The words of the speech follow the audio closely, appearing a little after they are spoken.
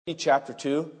Chapter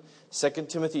 2, 2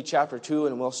 Timothy chapter 2,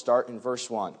 and we'll start in verse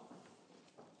 1.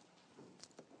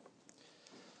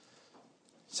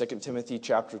 2 Timothy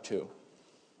chapter 2.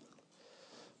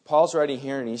 Paul's writing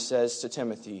here and he says to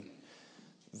Timothy,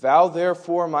 "Thou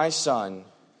therefore, my son,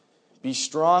 be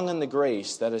strong in the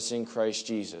grace that is in Christ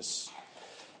Jesus.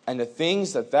 And the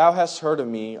things that thou hast heard of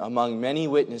me among many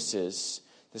witnesses,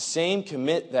 the same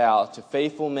commit thou to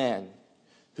faithful men,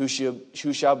 who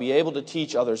shall be able to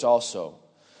teach others also.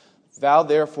 Thou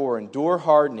therefore endure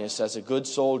hardness as a good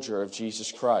soldier of Jesus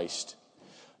Christ.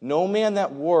 No man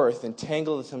that warreth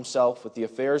entangleth himself with the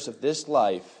affairs of this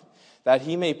life, that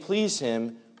he may please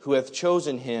him who hath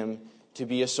chosen him to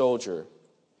be a soldier.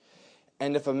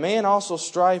 And if a man also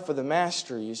strive for the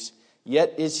masteries,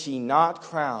 yet is he not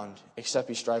crowned, except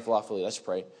he strive lawfully." Let's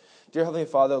pray. Dear Heavenly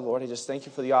Father, Lord, I just thank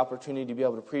you for the opportunity to be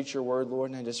able to preach your word,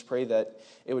 Lord, and I just pray that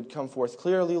it would come forth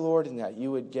clearly, Lord, and that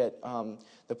you would get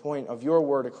the point of your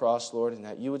word across, Lord, and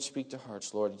that you would speak to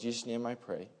hearts, Lord. In Jesus' name I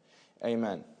pray.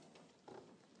 Amen.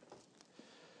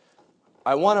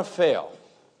 I want to fail.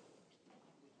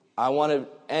 I want to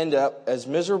end up as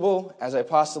miserable as I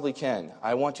possibly can.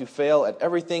 I want to fail at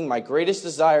everything. My greatest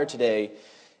desire today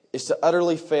is to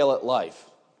utterly fail at life.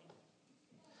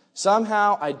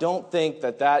 Somehow, I don't think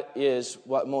that is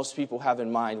what most people have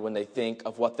in mind when they think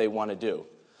of what they want to do.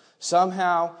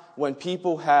 Somehow, when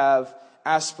people have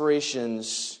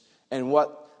aspirations and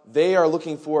what they are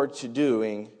looking forward to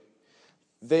doing,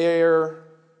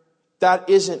 that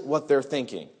isn't what they're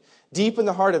thinking. Deep in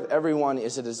the heart of everyone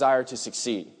is a desire to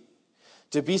succeed,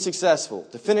 to be successful,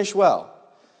 to finish well.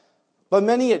 But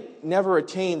many never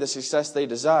attain the success they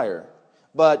desire.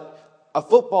 But a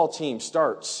football team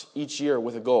starts each year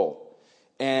with a goal,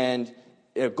 and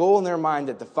a goal in their mind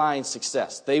that defines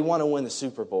success. They want to win the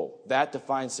Super Bowl. That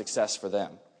defines success for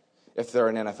them if they're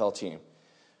an NFL team.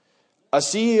 A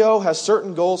CEO has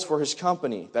certain goals for his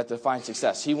company that define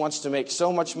success. He wants to make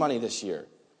so much money this year.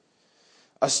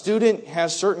 A student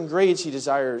has certain grades he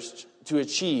desires to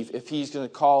achieve if he's going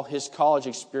to call his college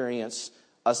experience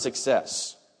a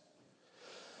success.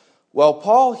 Well,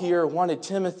 Paul here wanted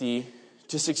Timothy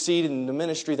to succeed in the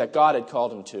ministry that God had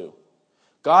called him to.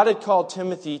 God had called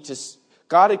Timothy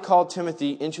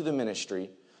into the ministry.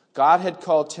 God had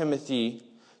called Timothy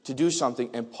to do something,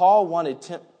 and Paul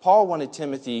wanted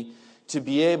Timothy to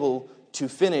be able to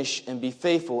finish and be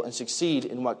faithful and succeed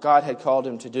in what God had called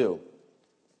him to do.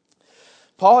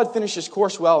 Paul had finished his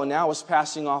course well and now was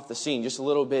passing off the scene. Just a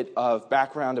little bit of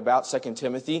background about 2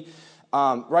 Timothy.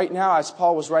 Right now, as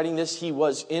Paul was writing this, he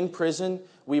was in prison.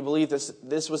 We believe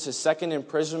this was his second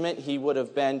imprisonment. He would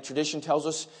have been, tradition tells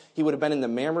us, he would have been in the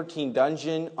Mamertine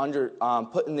dungeon,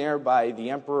 put in there by the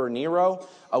Emperor Nero,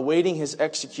 awaiting his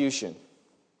execution.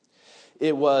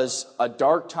 It was a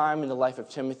dark time in the life of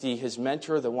Timothy. His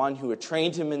mentor, the one who had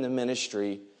trained him in the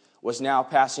ministry, was now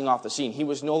passing off the scene. He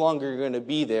was no longer going to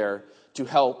be there to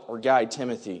help or guide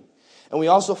Timothy. And we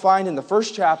also find in the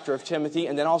first chapter of Timothy,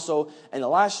 and then also in the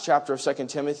last chapter of 2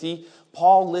 Timothy,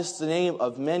 Paul lists the name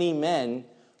of many men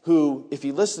who, if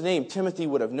he lists the name, Timothy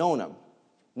would have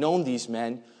known these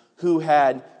men who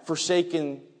had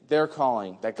forsaken their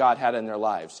calling that God had in their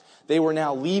lives. They were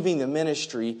now leaving the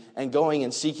ministry and going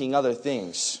and seeking other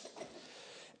things.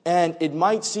 And it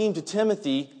might seem to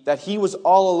Timothy that he was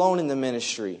all alone in the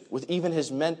ministry, with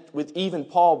even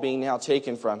Paul being now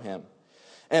taken from him.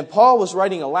 And Paul was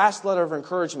writing a last letter of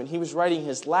encouragement. He was writing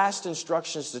his last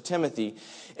instructions to Timothy,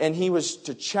 and he was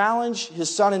to challenge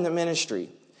his son in the ministry.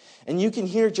 And you can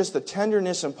hear just the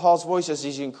tenderness in Paul's voice as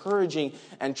he's encouraging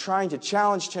and trying to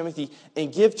challenge Timothy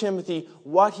and give Timothy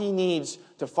what he needs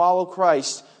to follow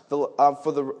Christ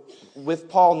with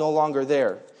Paul no longer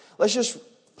there.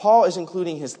 Paul is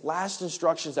including his last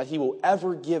instructions that he will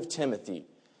ever give Timothy.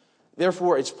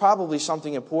 Therefore, it's probably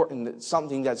something important,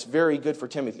 something that's very good for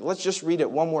Timothy. Let's just read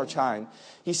it one more time.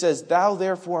 He says, "Thou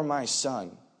therefore, my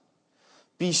son,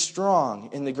 be strong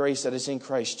in the grace that is in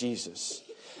Christ Jesus.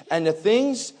 And the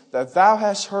things that thou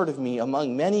hast heard of me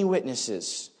among many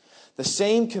witnesses, the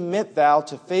same commit thou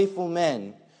to faithful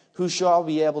men, who shall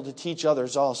be able to teach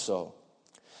others also.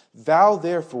 Thou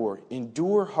therefore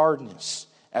endure hardness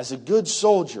as a good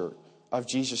soldier of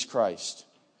Jesus Christ.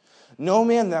 No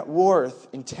man that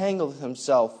warreth entangleth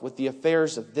himself with the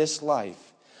affairs of this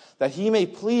life, that he may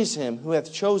please him who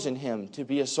hath chosen him to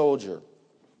be a soldier.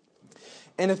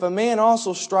 And if a man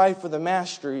also strive for the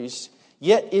masteries,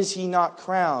 yet is he not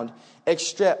crowned,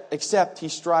 except he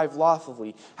strive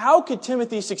lawfully." How could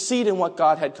Timothy succeed in what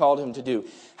God had called him to do?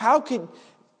 How could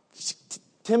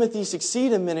Timothy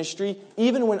succeed in ministry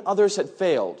even when others had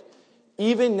failed?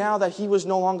 Even now that he was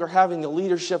no longer having the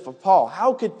leadership of Paul,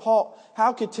 how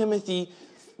could Timothy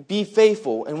be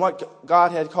faithful in what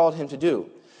God had called him to do?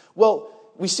 Well,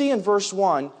 we see in verse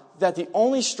 1 that the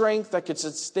only strength that could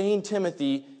sustain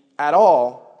Timothy at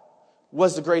all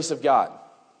was the grace of God.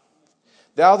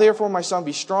 Thou therefore, my son,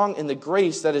 be strong in the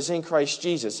grace that is in Christ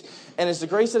Jesus. And it's the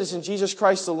grace that is in Jesus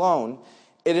Christ alone.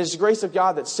 It is the grace of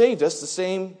God that saved us, the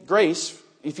same grace.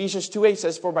 Ephesians 2:8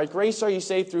 says, for by grace are you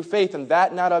saved through faith, and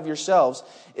that not of yourselves.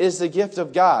 It is the gift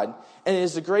of God. And it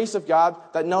is the grace of God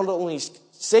that not only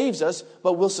saves us,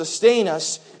 but will sustain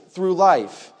us through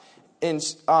life. And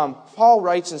Paul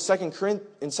writes in 2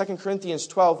 Corinthians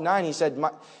 12:9, he said,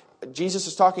 Jesus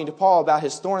is talking to Paul about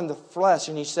his thorn in the flesh,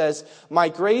 and he says, my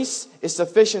grace is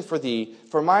sufficient for thee,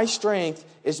 for my strength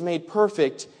is made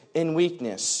perfect in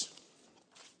weakness.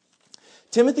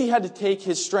 Timothy had to take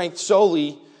his strength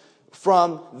solely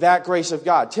from that grace of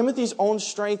God. Timothy's own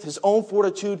strength, his own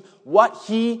fortitude, what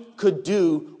he could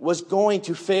do was going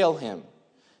to fail him.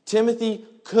 Timothy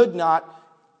could not,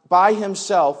 by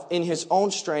himself, in his own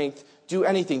strength, do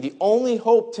anything. The only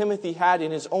hope Timothy had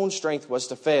in his own strength was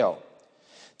to fail.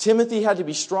 Timothy had to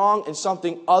be strong in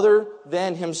something other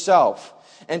than himself.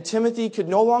 And Timothy could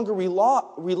no longer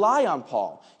rely on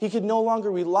Paul. He could no longer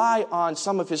rely on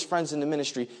some of his friends in the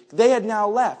ministry. They had now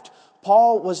left.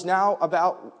 Paul was now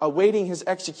about awaiting his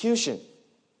execution.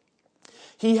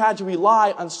 He had to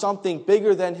rely on something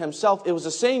bigger than himself. It was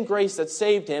the same grace that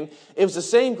saved him. It was the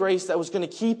same grace that was going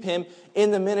to keep him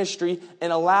in the ministry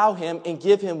and allow him and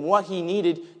give him what he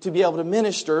needed to be able to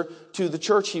minister to the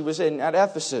church he was in at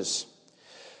Ephesus.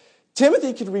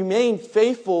 Timothy could remain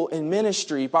faithful in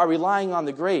ministry by relying on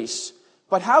the grace.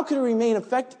 But how could he remain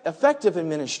effective in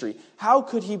ministry? How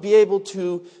could he be able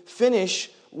to finish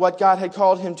what God had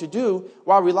called him to do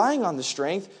while relying on the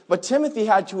strength? But Timothy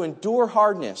had to endure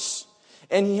hardness.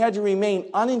 And he had to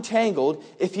remain unentangled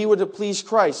if he were to please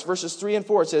Christ. Verses 3 and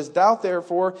 4, it says, thou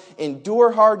therefore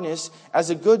endure hardness as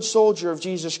a good soldier of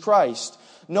Jesus Christ.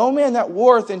 No man that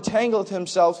warreth entangleth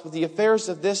himself with the affairs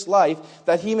of this life,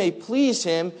 that he may please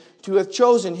him to have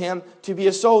chosen him to be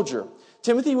a soldier.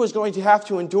 Timothy was going to have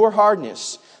to endure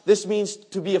hardness. This means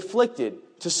to be afflicted,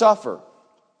 to suffer.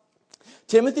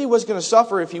 Timothy was going to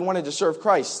suffer if he wanted to serve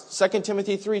Christ. 2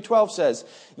 Timothy 3:12 says,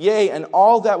 yea, and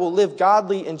all that will live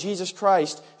godly in Jesus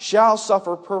Christ shall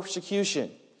suffer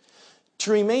persecution.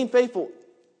 To remain faithful,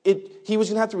 he was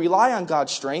going to have to rely on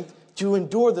God's strength to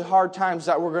endure the hard times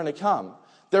that were going to come.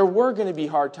 There were going to be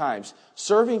hard times.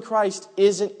 Serving Christ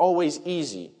isn't always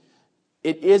easy.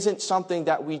 It isn't something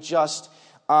that we just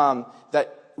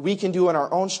that we can do in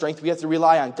our own strength. We have to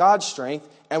rely on God's strength,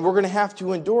 and we're going to have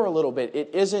to endure a little bit.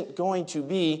 It isn't going to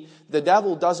be, the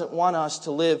devil doesn't want us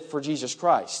to live for Jesus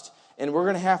Christ. And we're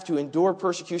going to have to endure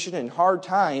persecution and hard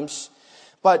times.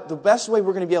 But the best way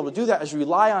we're going to be able to do that is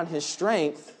rely on his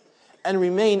strength and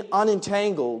remain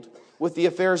unentangled with the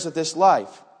affairs of this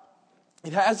life.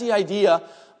 It has the idea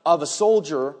of a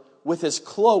soldier with his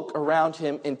cloak around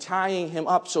him and tying him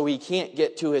up so he can't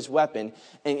get to his weapon,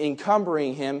 and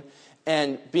encumbering him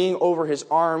and being over his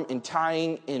arm and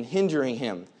tying and hindering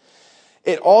him.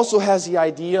 It also has the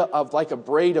idea of like a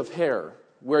braid of hair,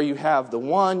 where you have the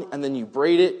one and then you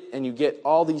braid it and you get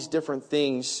all these different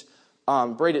things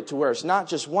braided to where it's not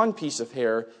just one piece of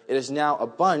hair, it is now a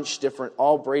bunch different,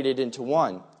 all braided into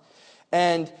one.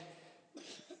 And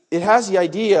it has the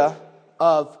idea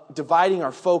of dividing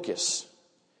our focus.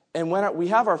 And when we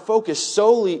have our focus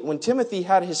solely, when Timothy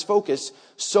had his focus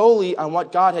solely on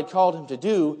what God had called him to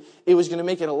do, it was going to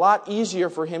make it a lot easier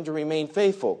for him to remain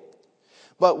faithful.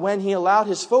 But when he allowed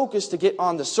his focus to get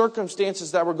on the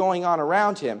circumstances that were going on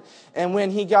around him, and when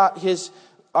he got his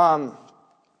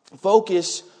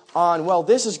focus on, well,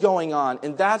 this is going on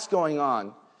and that's going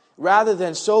on, rather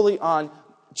than solely on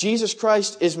Jesus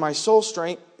Christ is my sole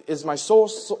strength, is my sole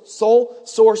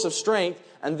source of strength,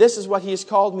 and this is what he has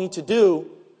called me to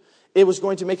do, it was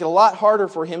going to make it a lot harder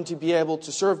for him to be able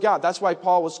to serve God. That's why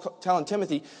Paul was telling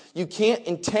Timothy, you can't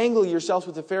entangle yourself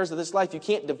with the affairs of this life. You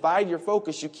can't divide your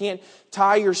focus. You can't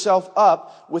tie yourself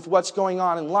up with what's going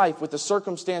on in life, with the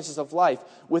circumstances of life,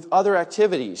 with other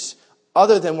activities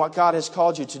other than what God has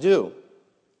called you to do.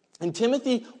 And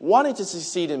Timothy wanted to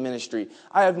succeed in ministry.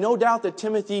 I have no doubt that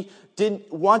Timothy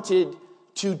wanted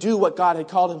to do what God had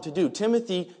called him to do.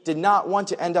 Timothy did not want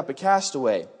to end up a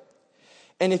castaway.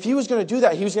 And if he was going to do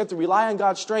that, he was going to have to rely on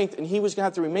God's strength, and he was going to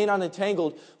have to remain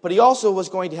unentangled, but he also was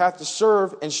going to have to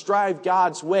serve and strive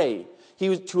God's way. He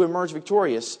was to emerge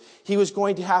victorious. He was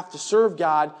going to have to serve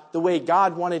God the way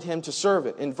God wanted him to serve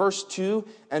it. In verse 2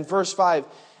 and verse 5,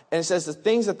 and it says, the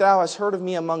things that thou hast heard of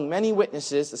me among many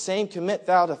witnesses, the same commit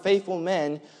thou to faithful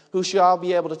men, who shall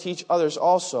be able to teach others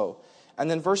also. And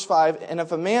then verse 5, and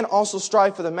if a man also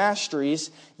strive for the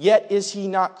masteries, yet is he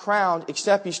not crowned,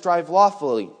 except he strive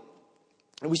lawfully.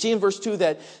 And we see in verse 2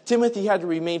 that Timothy had to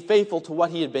remain faithful to what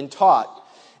he had been taught.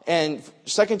 And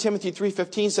 2 Timothy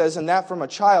 3:15 says, and that from a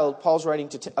child, Paul's writing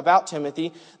about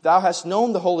Timothy, thou hast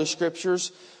known the Holy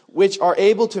Scriptures, which are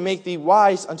able to make thee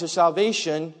wise unto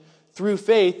salvation through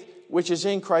faith, which is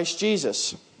in Christ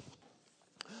Jesus.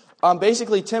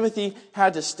 Basically, Timothy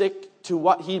had to stick to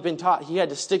what he'd been taught. He had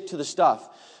to stick to the stuff.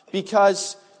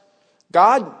 Because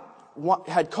God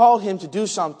had called him to do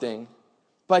something,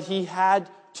 but he had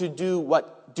to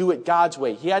do it God's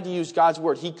way. He had to use God's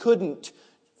word. He couldn't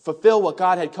fulfill what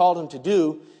God had called him to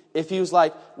do if he was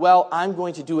like, well, I'm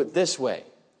going to do it this way.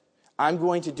 I'm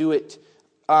going to do it,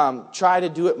 try to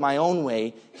do it my own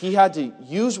way. He had to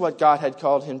use what God had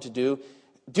called him to do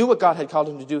what God had called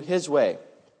him to do his way.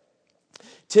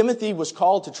 Timothy was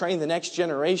called to train the next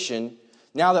generation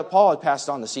now that Paul had passed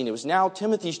on the scene. It was now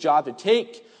Timothy's job to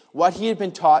take what he had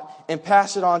been taught and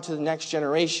pass it on to the next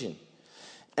generation.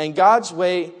 And God's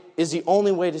way is the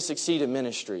only way to succeed in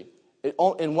ministry,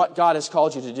 in what God has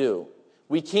called you to do.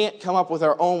 We can't come up with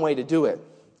our own way to do it.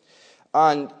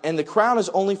 And the crown is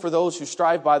only for those who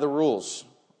strive by the rules.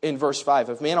 In verse 5,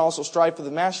 if man also strive for the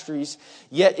masteries,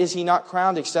 yet is he not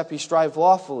crowned except he strive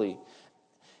lawfully.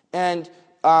 And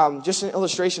just an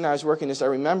illustration, I was working this, I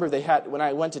remember they had, when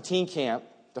I went to teen camp,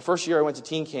 the first year I went to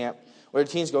teen camp, where the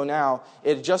teens go now,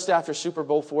 it was just after Super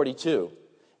Bowl 42,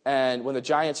 and when the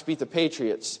Giants beat the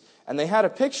Patriots. And they had a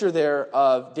picture there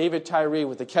of David Tyree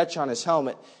with the catch on his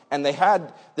helmet, and they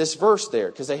had this verse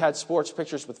there, because they had sports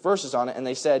pictures with verses on it, and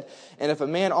they said, and if a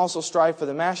man also strive for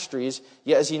the masteries,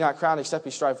 yet is he not crowned except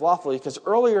he strive lawfully. Because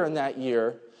earlier in that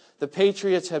year, the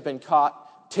Patriots had been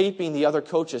caught taping the other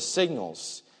coach's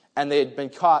signals, and they had been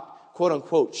caught,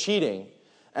 quote-unquote, cheating.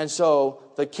 And so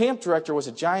the camp director was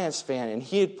a Giants fan, and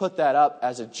he had put that up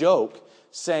as a joke,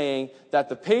 saying that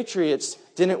the Patriots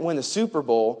didn't win the Super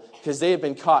Bowl because they had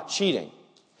been caught cheating.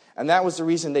 And that was the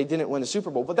reason they didn't win the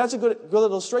Super Bowl. But that's a good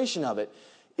illustration of it,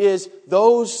 is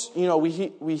those,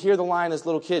 we hear the line as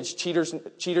little kids,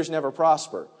 cheaters never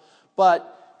prosper.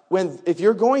 But if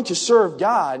you're going to serve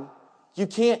God, you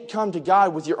can't come to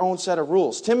God with your own set of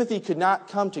rules. Timothy could not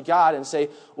come to God and say,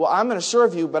 well, I'm going to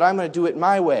serve you, but I'm going to do it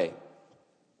my way.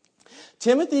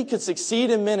 Timothy could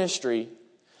succeed in ministry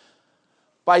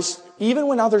even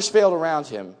when others failed around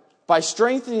him, by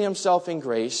strengthening himself in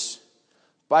grace,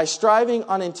 by warring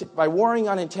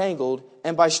unentangled,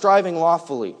 and by striving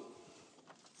lawfully.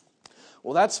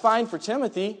 Well, that's fine for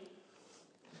Timothy,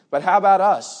 but how about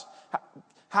us?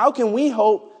 How can we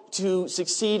hope to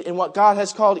succeed in what God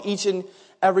has called each and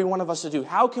every one of us to do?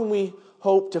 How can we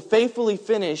hope to faithfully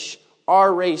finish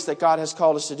our race that God has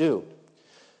called us to do?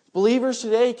 Believers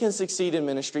today can succeed in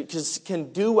ministry,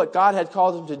 can do what God had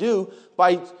called them to do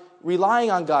by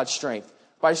relying on God's strength,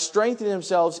 by strengthening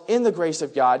themselves in the grace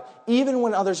of God, even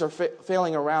when others are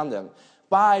failing around them,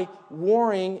 by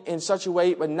warring in such a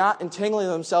way, but not entangling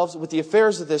themselves with the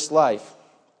affairs of this life,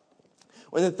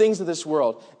 with the things of this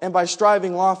world, and by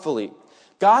striving lawfully.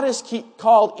 God has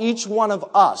called each one of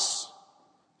us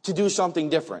to do something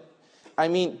different.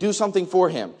 Do something for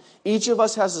Him. Each of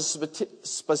us has a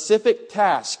specific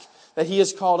task that He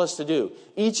has called us to do.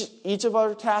 Each of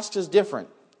our tasks is different.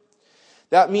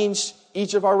 That means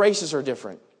each of our races are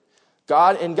different.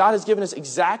 God has given us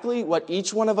exactly what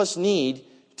each one of us need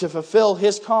to fulfill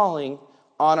His calling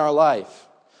on our life.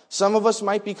 Some of us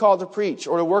might be called to preach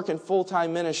or to work in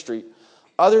full-time ministry.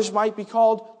 Others might be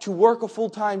called to work a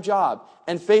full-time job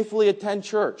and faithfully attend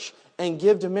church and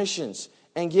give to missions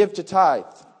and give to tithe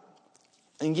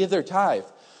and give their tithe.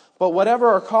 But whatever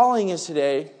our calling is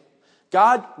today,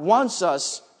 God wants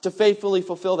us to faithfully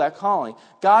fulfill that calling.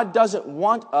 God doesn't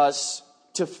want us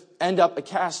to end up a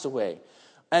castaway.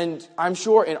 And I'm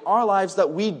sure in our lives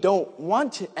that we don't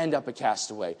want to end up a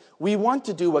castaway. We want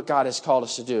to do what God has called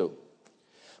us to do.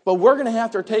 But we're going to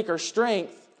have to take our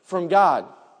strength from God.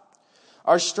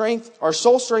 Our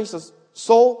sole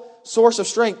source of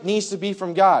strength needs to be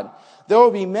from God. There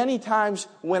will be many times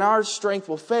when our strength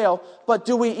will fail, but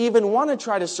do we even want to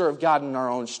try to serve God in our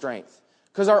own strength?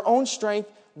 Because our own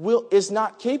strength is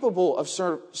not capable of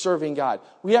serving God.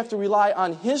 We have to rely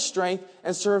on His strength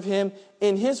and serve Him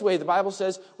in His way. The Bible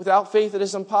says, without faith it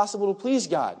is impossible to please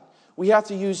God. We have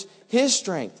to use His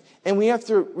strength, and we have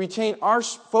to retain our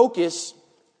focus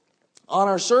on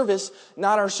our service,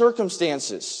 not our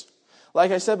circumstances.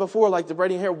 Like I said before, like the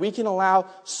braiding hair, we can allow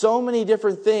so many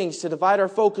different things to divide our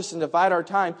focus and divide our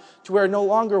time to where no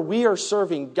longer we are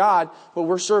serving God, but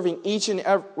we're serving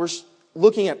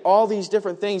looking at all these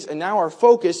different things, and now our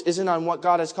focus isn't on what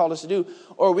God has called us to do.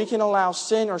 Or we can allow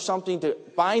sin or something to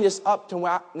bind us up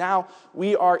to now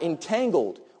we are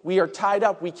entangled. We are tied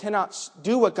up. We cannot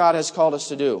do what God has called us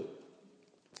to do.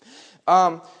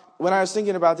 When I was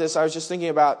thinking about this, I was just thinking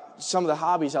about some of the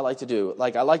hobbies I like to do.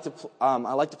 Like I like to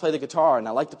play the guitar, and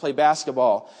I like to play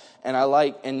basketball, and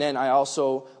then I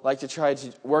also like to try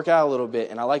to work out a little bit,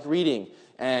 and I like reading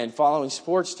and following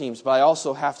sports teams. But I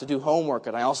also have to do homework,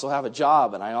 and I also have a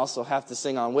job, and I also have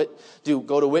to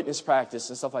go to witness practice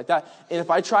and stuff like that. And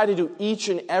if I try to do each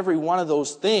and every one of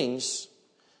those things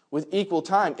with equal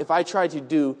time, if I try to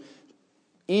do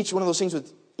each one of those things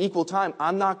with equal time,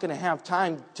 I'm not going to have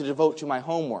time to devote to my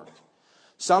homework.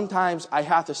 Sometimes I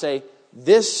have to say,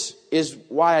 this is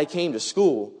why I came to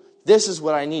school. This is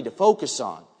what I need to focus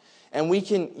on. And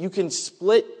you can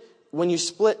split, when you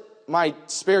split my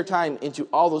spare time into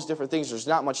all those different things, there's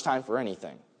not much time for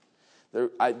anything. There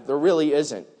really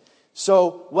isn't.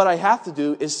 So what I have to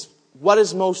do is what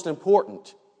is most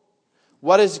important.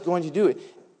 What is going to do it?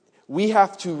 We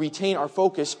have to retain our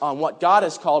focus on what God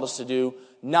has called us to do,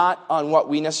 not on what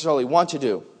we necessarily want to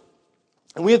do.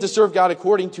 And we have to serve God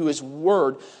according to His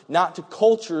Word, not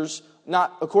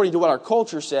according to what our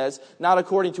culture says, not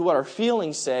according to what our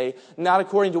feelings say, not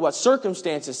according to what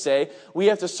circumstances say. We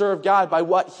have to serve God by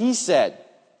what He said.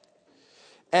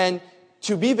 And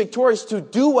to be victorious, to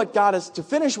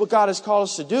finish what God has called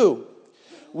us to do,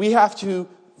 we have to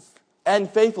end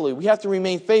faithfully. We have to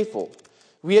remain faithful.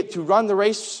 To run the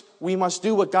race, we must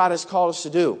do what God has called us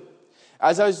to do.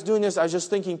 As I was doing this, I was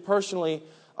just thinking personally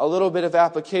a little bit of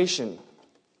application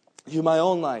to my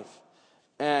own life.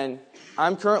 And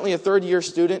I'm currently a third-year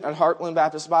student at Heartland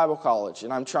Baptist Bible College,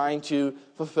 and I'm trying to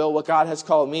fulfill what God has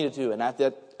called me to do. And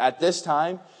at this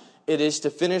time, it is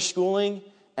to finish schooling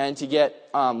and to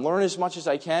learn as much as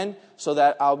I can so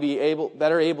that I'll be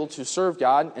better able to serve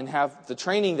God and have the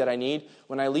training that I need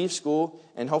when I leave school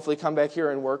and hopefully come back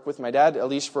here and work with my dad, at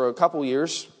least for a couple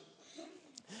years.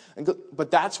 But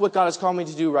that's what God has called me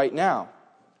to do right now.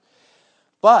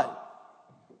 But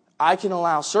I can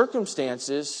allow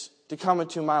circumstances to come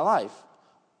into my life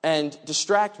and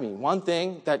distract me. One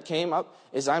thing that came up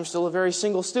is I'm still a very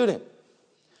single student.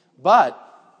 But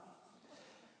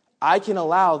I can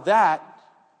allow that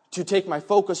to take my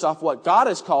focus off what God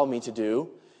has called me to do,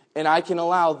 and I can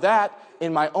allow that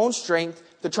in my own strength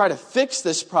to try to fix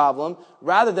this problem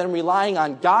rather than relying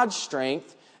on God's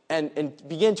strength and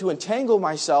begin to entangle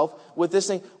myself with this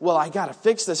thing. Well, I got to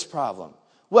fix this problem.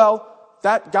 Well,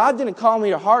 God didn't call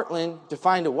me to Heartland to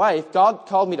find a wife. God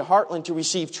called me to Heartland to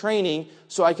receive training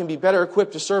so I can be better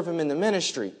equipped to serve Him in the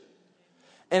ministry.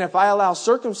 And if I allow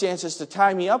circumstances to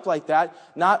tie me up like that,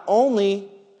 not only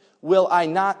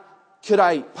could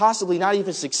I possibly not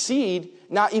even succeed,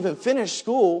 not even finish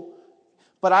school,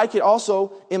 but I could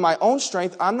also, in my own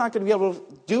strength, I'm not going to be able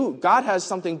to do. God has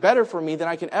something better for me than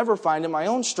I can ever find in my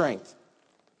own strength.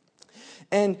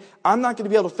 And I'm not going to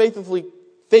be able to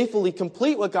faithfully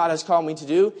complete what God has called me to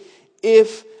do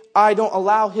if I don't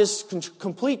allow His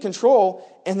complete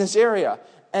control in this area.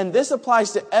 And this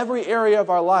applies to every area of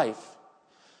our life.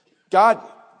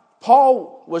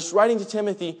 Paul was writing to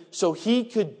Timothy so he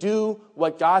could do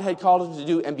what God had called him to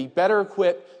do and be better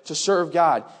equipped to serve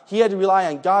God. He had to rely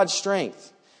on God's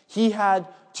strength. He had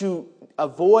to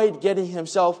avoid getting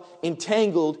himself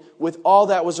entangled with all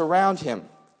that was around him.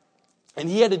 And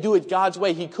he had to do it God's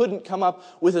way. He couldn't come up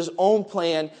with his own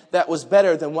plan that was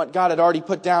better than what God had already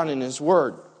put down in His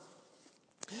Word.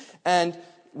 And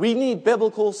we need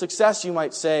biblical success, you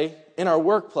might say, in our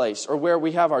workplace or where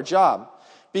we have our job.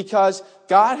 Because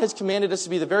God has commanded us to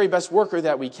be the very best worker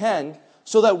that we can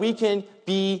so that we can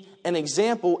be an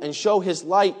example and show His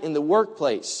light in the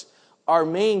workplace. Our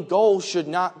main goal should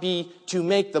not be to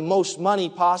make the most money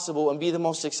possible and be the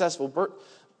most successful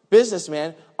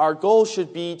businessman. Our goal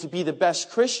should be to be the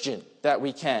best Christian that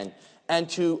we can and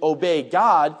to obey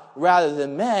God rather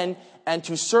than men and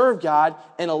to serve God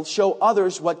and show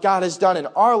others what God has done in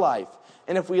our life.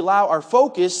 And if we allow our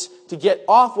focus to get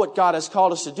off what God has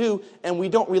called us to do and we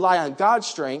don't rely on God's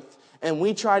strength and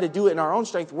we try to do it in our own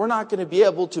strength, we're not going to be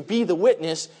able to be the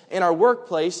witness in our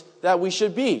workplace that we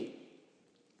should be.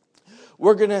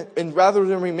 And rather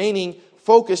than remaining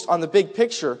focused on the big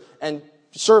picture and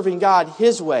serving God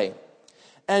His way.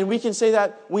 And we can say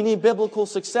that we need biblical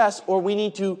success or we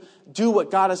need to do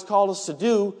what God has called us to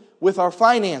do with our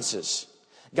finances.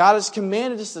 God has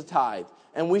commanded us to tithe.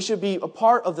 And we should be a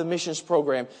part of the missions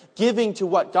program, giving to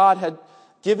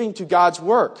God's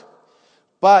work.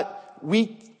 But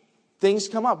things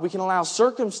come up. We can allow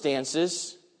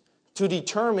circumstances to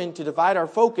divide our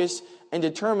focus and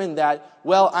determine that,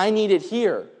 well, I need it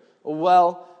here.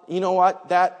 Well, you know what,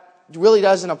 that really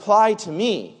doesn't apply to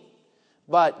me.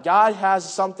 But God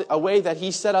has a way that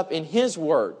He set up in His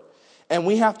Word. And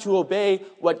we have to obey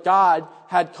what God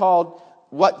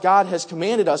has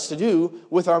commanded us to do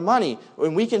with our money.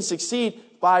 When we can succeed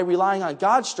by relying on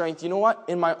God's strength, you know what?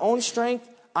 In my own strength,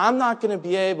 I'm not going to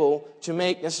be able to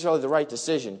make necessarily the right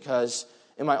decision, because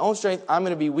in my own strength, I'm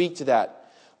going to be weak to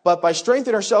that. But by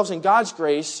strengthening ourselves in God's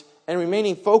grace and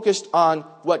remaining focused on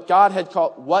what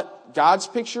God's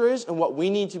picture is and what we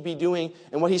need to be doing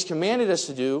and what He's commanded us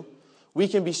to do, we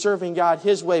can be serving God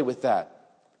His way with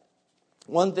that.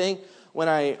 One thing, when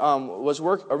I was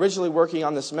originally working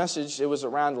on this message, it was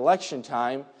around election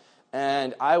time,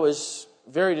 and I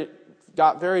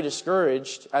got very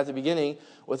discouraged at the beginning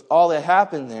with all that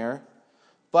happened there.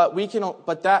 But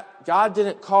God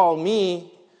didn't call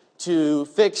me to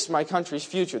fix my country's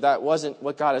future. That wasn't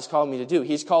what God has called me to do.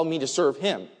 He's called me to serve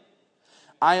Him.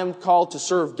 I am called to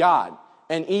serve God.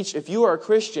 And if you are a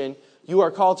Christian, you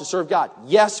are called to serve God.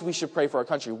 Yes, we should pray for our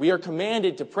country. We are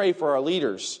commanded to pray for our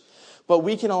leaders. But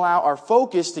we can allow our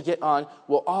focus to get on,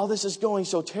 well, all this is going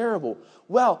so terrible.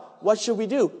 Well, what should we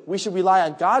do? We should rely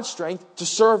on God's strength to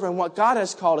serve in what God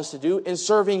has called us to do in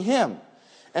serving Him.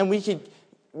 And we can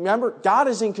remember, God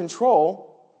is in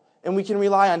control, and we can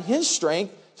rely on His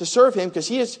strength to serve Him,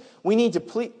 because we need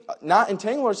to not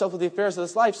entangle ourselves with the affairs of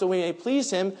this life, so we may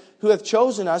please Him who hath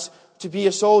chosen us to be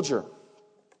a soldier.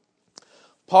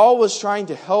 Paul was trying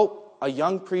to help a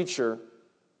young preacher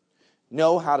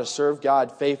know how to serve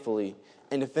God faithfully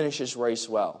and to finish his race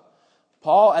well.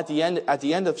 Paul, at the end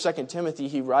of 2 Timothy,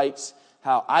 he writes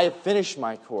how I have finished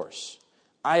my course.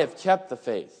 I have kept the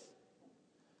faith.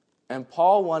 And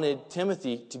Paul wanted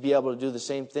Timothy to be able to do the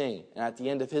same thing, and at the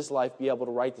end of his life be able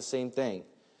to write the same thing.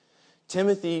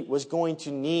 Timothy was going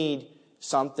to need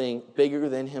something bigger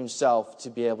than himself to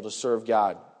be able to serve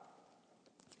God.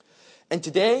 And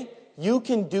today, you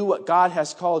can do what God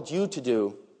has called you to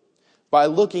do by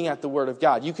looking at the Word of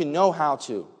God. You can know how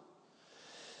to.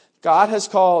 God has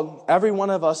called every one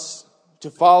of us to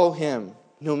follow Him,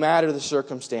 no matter the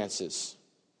circumstances.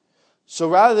 So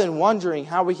rather than wondering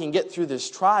how we can get through this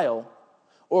trial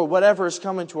or whatever is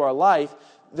coming to our life,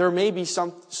 there may be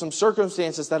some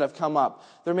circumstances that have come up.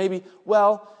 There may be,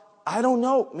 well, I don't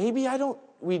know. Maybe I don't.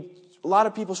 A lot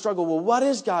of people struggle. Well, what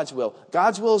is God's will?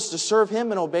 God's will is to serve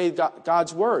Him and obey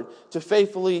God's Word, to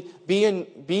faithfully be in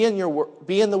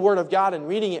the Word of God and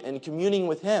reading it and communing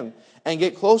with Him and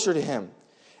get closer to Him.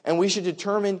 And we should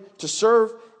determine to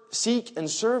seek and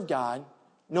serve God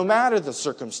no matter the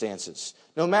circumstances,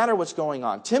 no matter what's going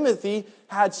on. Timothy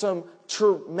had some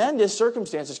tremendous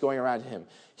circumstances going around him.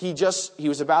 He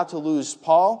was about to lose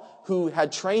Paul, who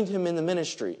had trained him in the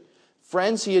ministry.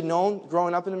 Friends he had known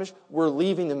growing up in the ministry were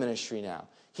leaving the ministry now.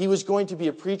 He was going to be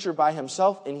a preacher by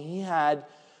himself, and he had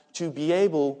to be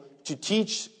able to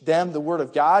teach them the Word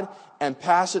of God and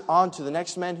pass it on to the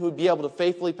next men who would be able to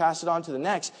faithfully pass it on to the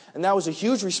next. And that was a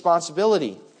huge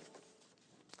responsibility.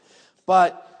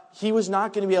 But he was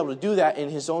not going to be able to do that in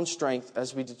his own strength,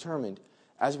 as we determined,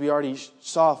 as we already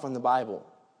saw from the Bible.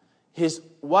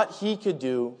 What he could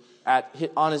do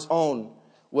on his own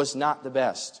was not the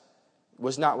best.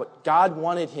 Was not what God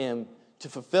wanted him to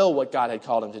fulfill what God had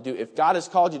called him to do. If God has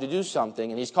called you to do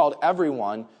something, and He's called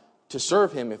everyone to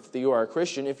serve Him, if you are a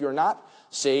Christian, if you're not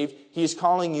saved, He's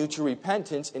calling you to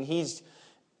repentance,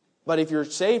 but if you're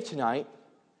saved tonight,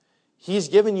 He's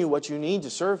given you what you need to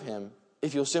serve Him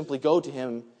if you'll simply go to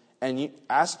Him and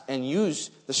ask and use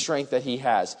the strength that He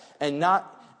has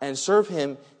and serve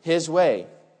Him His way.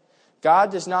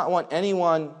 God does not want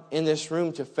anyone in this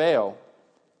room to fail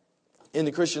in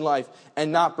the Christian life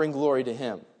and not bring glory to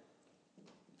Him.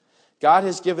 God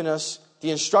has given us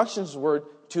the instructions of the Word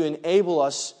to enable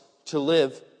us to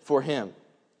live for Him.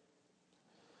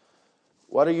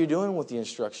 What are you doing with the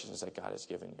instructions that God has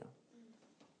given you?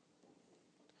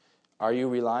 Are you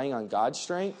relying on God's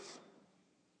strength?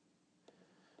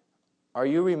 Are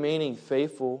you remaining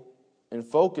faithful and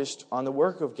focused on the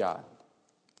work of God?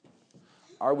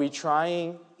 Are we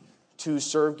trying to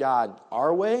serve God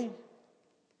our way?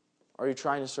 Or are you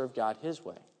trying to serve God His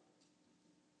way?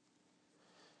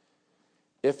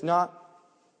 If not,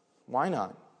 why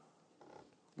not?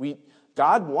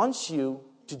 God wants you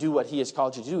to do what He has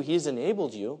called you to do. He has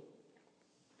enabled you.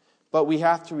 But we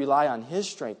have to rely on His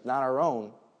strength, not our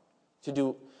own, to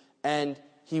do. And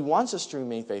He wants us to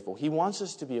remain faithful. He wants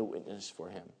us to be a witness for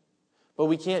Him. But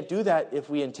we can't do that if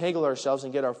we entangle ourselves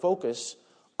and get our focus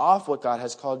off what God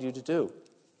has called you to do.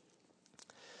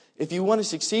 If you want to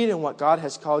succeed in what God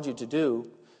has called you to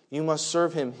do, you must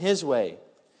serve Him His way,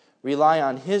 rely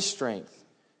on His strength,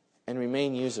 and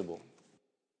remain usable.